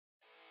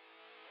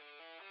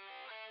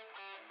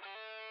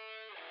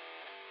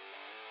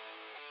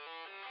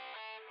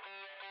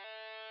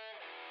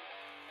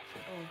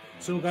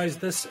So guys,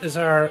 this is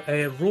our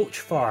roach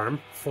farm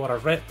for our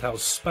reptile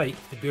Spike,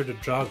 the bearded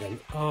dragon,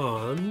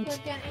 and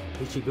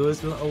here she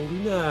goes, little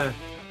Luna.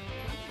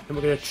 And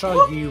we're going to try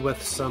you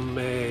with some,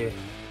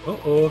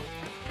 uh-oh.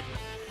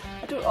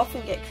 I don't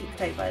often get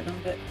creeped out by them,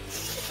 but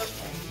it's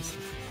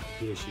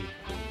okay. Here she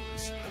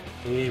goes.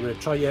 Hey, we're going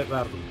to try you out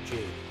with them,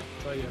 Jay.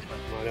 Try you out with them.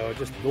 I know,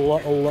 just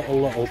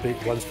little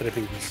big ones for the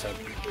babies. So,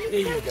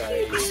 hey you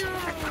guys.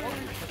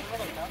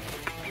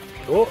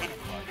 Oh,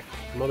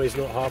 mummy's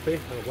not happy.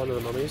 One of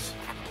the mummies.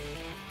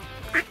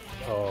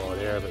 Oh,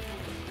 there, but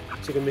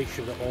so you can make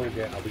sure they all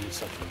get a wee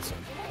something. So.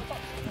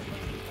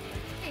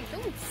 Hey,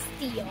 don't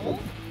steal.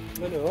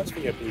 I know, that's for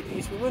your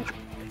babies, woman.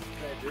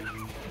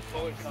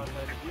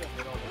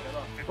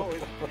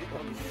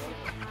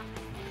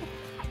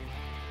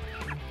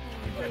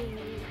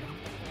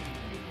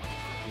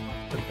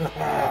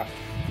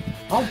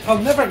 I'll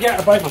never get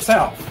her by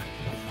myself.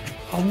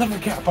 I'll never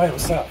get her by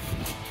myself.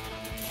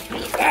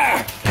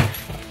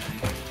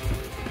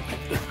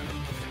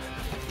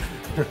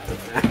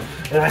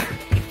 Ah!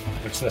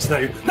 What's this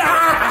now?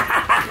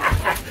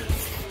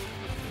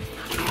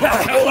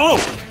 Oh!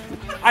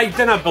 I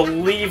didn't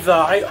believe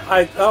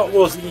that. That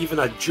wasn't even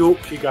a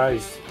joke, you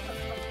guys.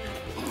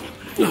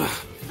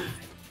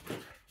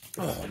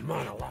 Oh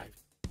man alive.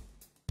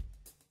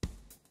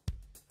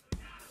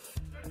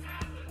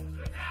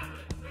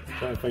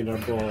 Trying to find our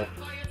ball.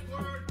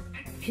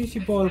 Here's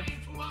your ball.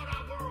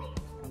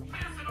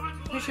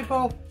 Here's your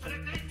ball.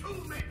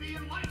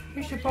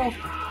 Here's your ball.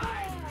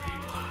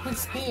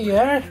 Let's see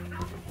here.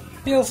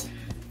 Feels.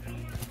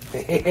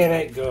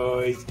 There it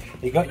goes.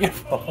 You got your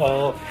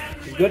ball.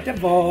 You got the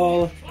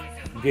ball.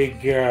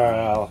 Good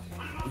girl.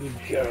 Good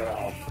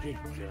girl. Good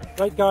girl.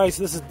 Right guys,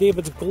 this is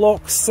David's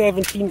Glock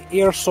 17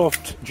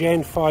 Airsoft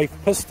Gen 5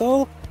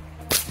 pistol.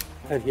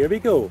 And here we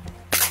go.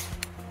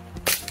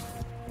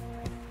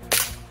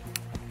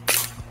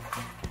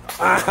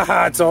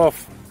 Ah, it's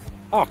off.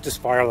 Oh,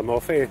 just fire them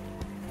off, eh?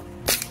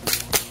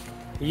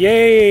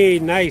 Yay,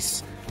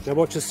 nice. Now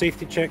watch the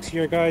safety checks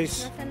here,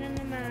 guys. Nothing in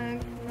the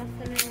mag,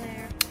 nothing in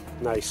there.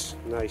 Nice,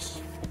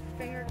 nice.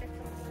 Fingertips.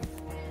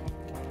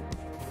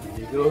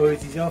 There he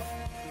goes, he's off.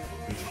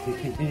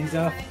 He's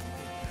off.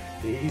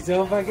 He's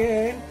off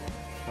again.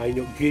 I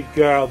know, good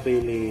girl,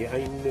 Bailey.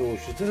 I know.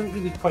 She doesn't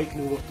really quite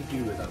know what to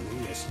do with him.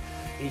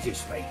 He's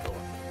just fine going.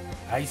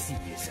 I see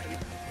you, son.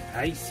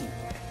 I see you.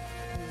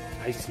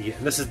 I see you.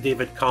 And this is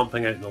David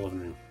camping out in the living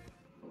room.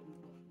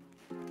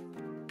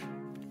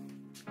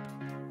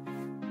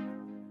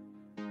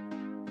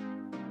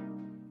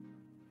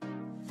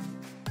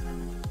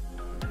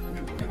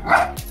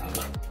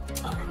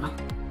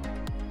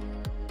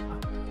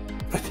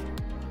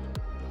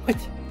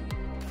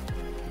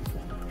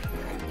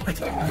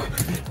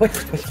 What?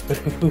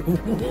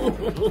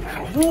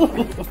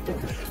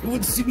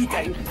 See me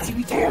down, see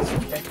me down, see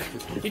me down.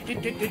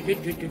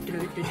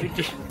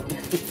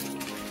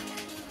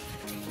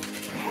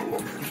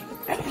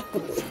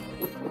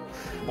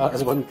 That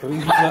is one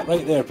crazy cat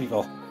right there,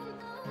 people.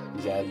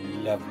 He's a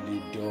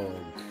lovely dog.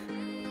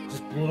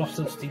 Just blow off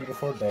some steam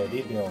before bed,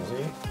 eh, Bills,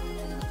 eh?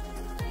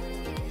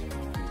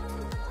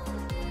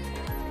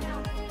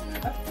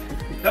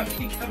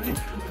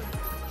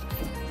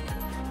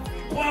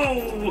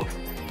 Whoa!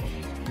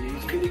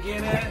 She's gonna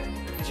get it.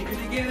 She's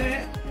gonna get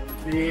it.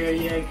 There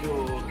you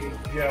go. Good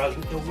girl.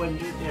 Get the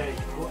window there. You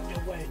got the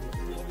window.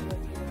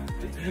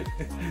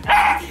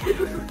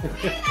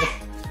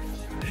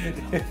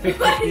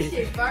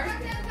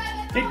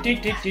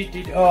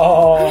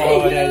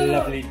 Oh, that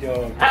lovely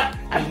dog.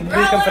 You're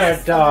looking for your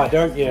dad,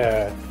 aren't you?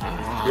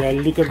 You're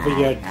looking for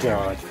your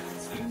dad.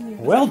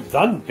 Well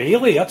done,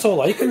 Bailey. That's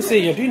all I can say.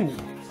 You're doing.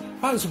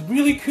 That's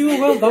really cool.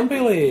 Well done,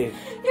 Bailey.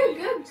 You're a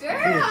good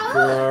girl. Good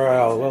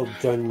girl. Well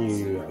done,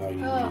 you. I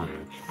know.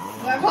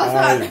 I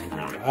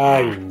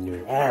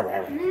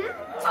know.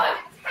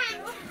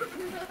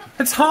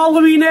 It's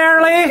Halloween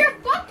early.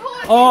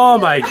 Oh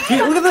my god!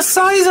 Look at the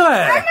size of it.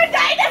 I'm a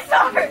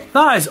dinosaur.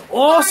 That is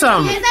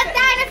awesome. There's a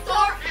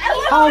dinosaur.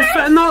 I'll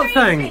fit in that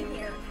thing.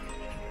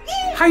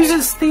 How's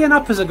it staying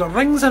up? Has it got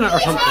rings in it or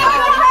something?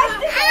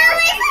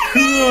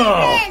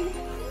 Cool.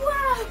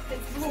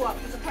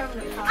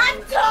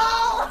 I'm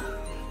tall.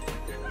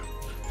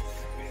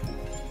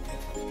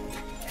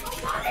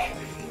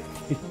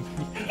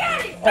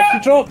 Oh, she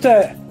dropped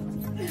it.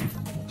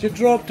 She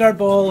dropped her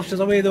ball. She's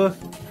away though.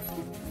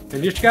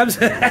 And here she comes.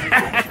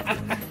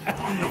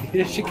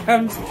 Here she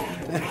comes.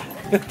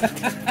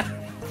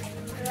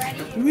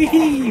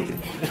 Wee.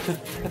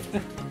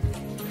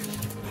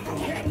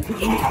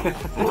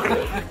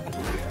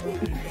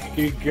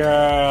 Good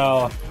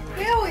girl.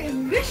 Billy is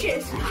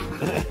vicious.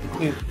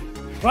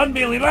 Run,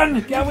 Bailey,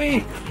 run! Get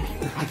away!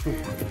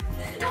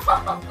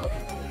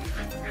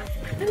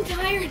 I'm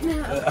tired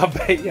now. I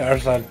bet you are,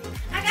 son.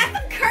 I got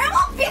the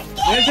caramel biscuit.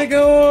 There she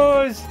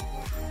goes!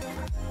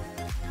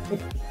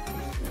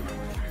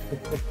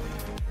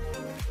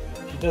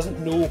 She doesn't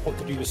know what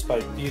to do with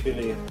Spike, do you,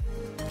 Billy?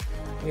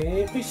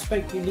 Hey, who's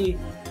Spike, Billy?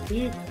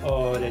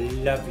 Oh, the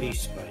lovely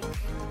Spike.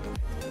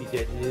 He's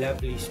that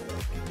lovely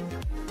Spike.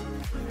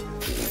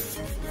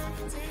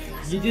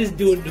 You just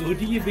don't know,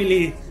 do you,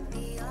 Billy?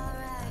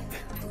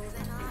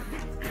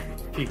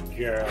 Good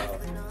girl.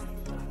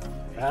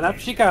 And up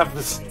she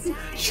comes.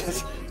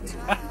 She's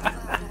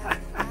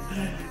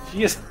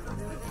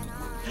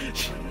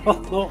she'll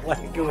not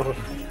let go.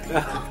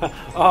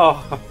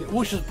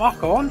 Oh, she's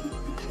back on.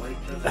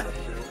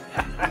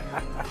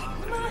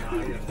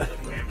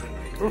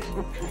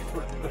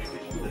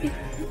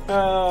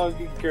 Oh,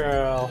 good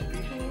girl.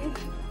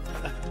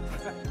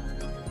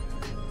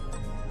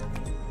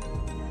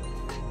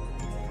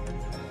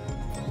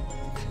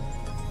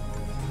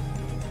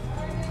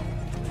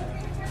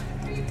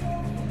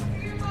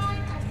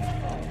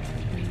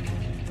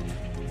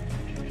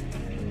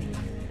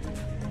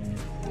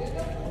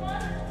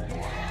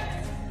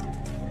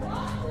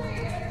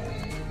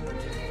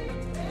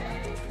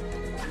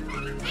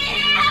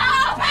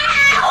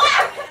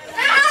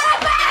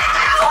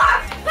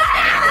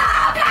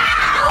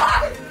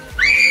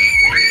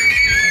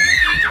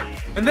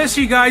 And this,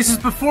 you guys, is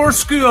before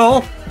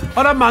school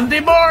on a Monday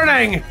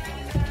morning.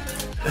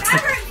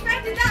 Never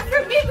expected that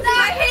from me because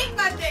I hate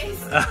Mondays.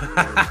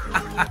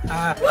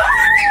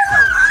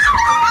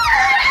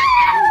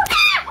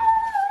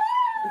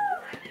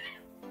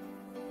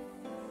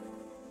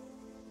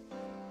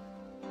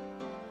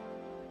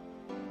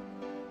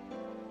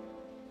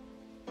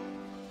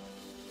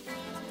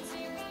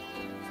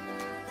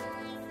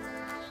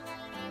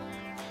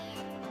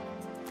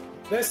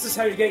 This is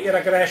how you get your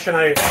aggression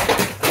out.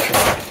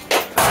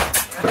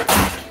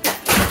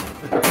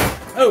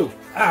 Oh,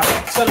 ah,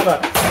 son of a...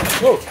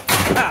 Oh,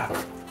 ah.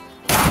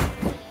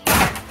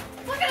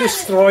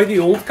 Destroy the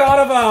old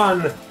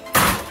caravan.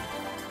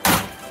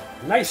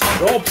 Nice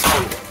job,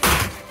 Steve.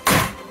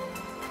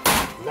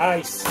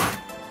 Nice.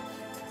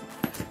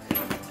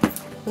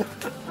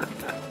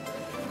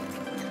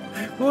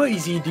 What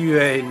is he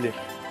doing?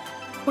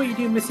 What are you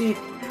doing, Missy?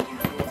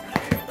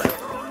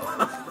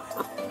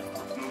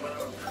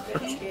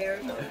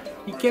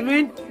 You came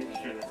in?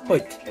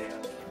 What?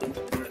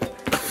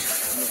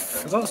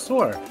 Is that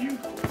sore?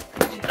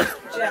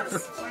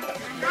 Just.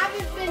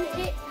 Haven't been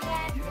hit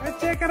yet.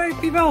 Check it out,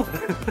 people.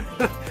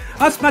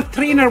 That's my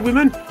trainer,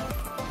 woman.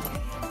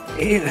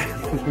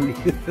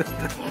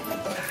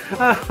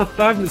 I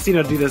haven't seen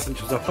her do this since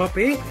she was a pup,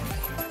 eh?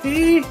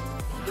 Eh?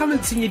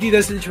 Haven't seen you do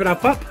this since you were a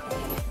pup.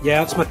 Yeah,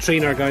 that's my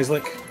trainer, guys.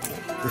 Look.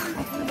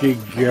 Good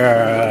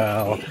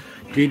girl.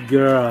 Good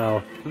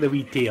girl. Look at the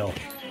wee tail.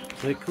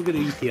 Look at the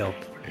wee tail.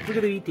 Look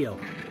at the wee tail.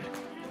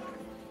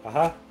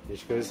 Aha. There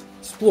she goes.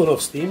 It's blowing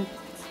off steam.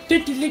 There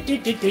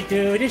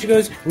she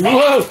goes.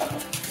 Whoa!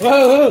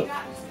 Whoa!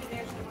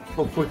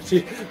 Oh, where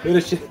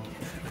is she?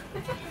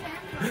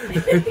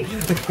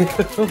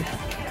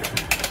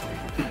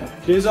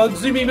 She's on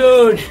zoomy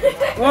mode.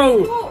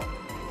 Whoa!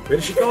 Where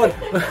is she going?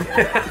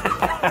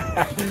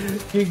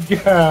 Good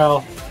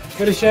girl.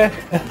 Where is she?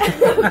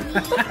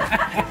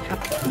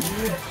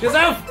 She's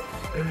off.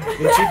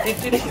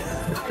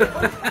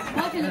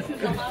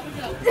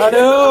 I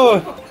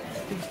know.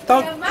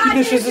 Stop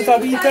finishes is a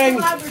wee thing.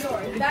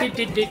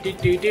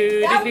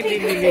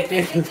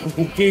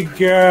 Good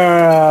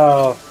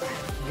girl.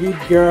 Good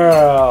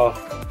girl.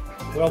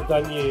 Well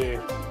done, you.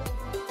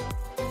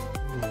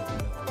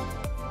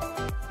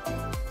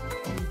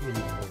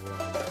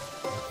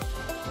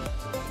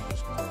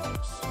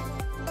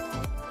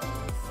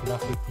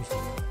 Fluffy pussy.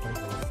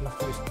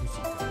 Fluffiest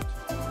pussy.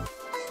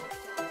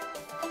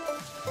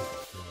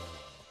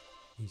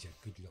 He's a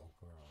good little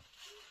girl.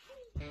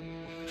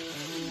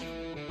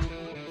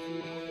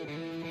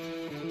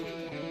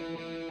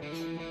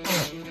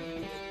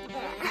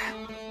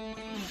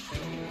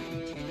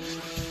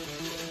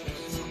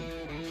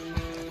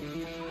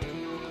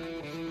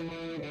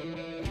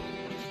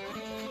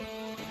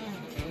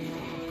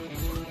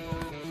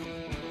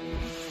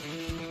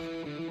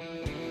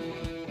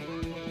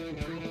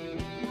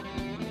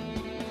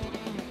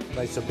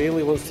 Right, so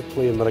Bailey wants to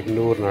play and they're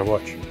ignoring her,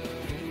 watch.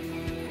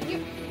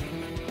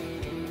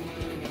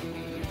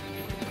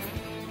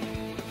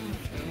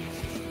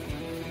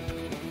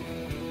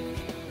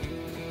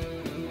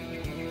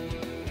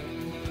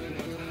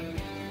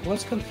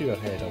 What's come through her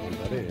head, I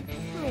wonder, eh?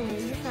 Oh,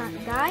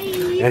 that guy.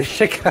 Yeah,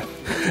 she can.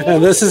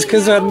 And this is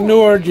because I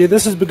ignored you.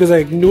 This is because I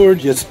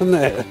ignored you, isn't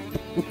it?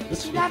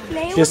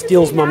 She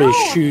steals mummy's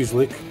shoes,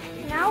 look.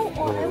 Now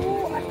or I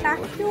will attack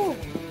you.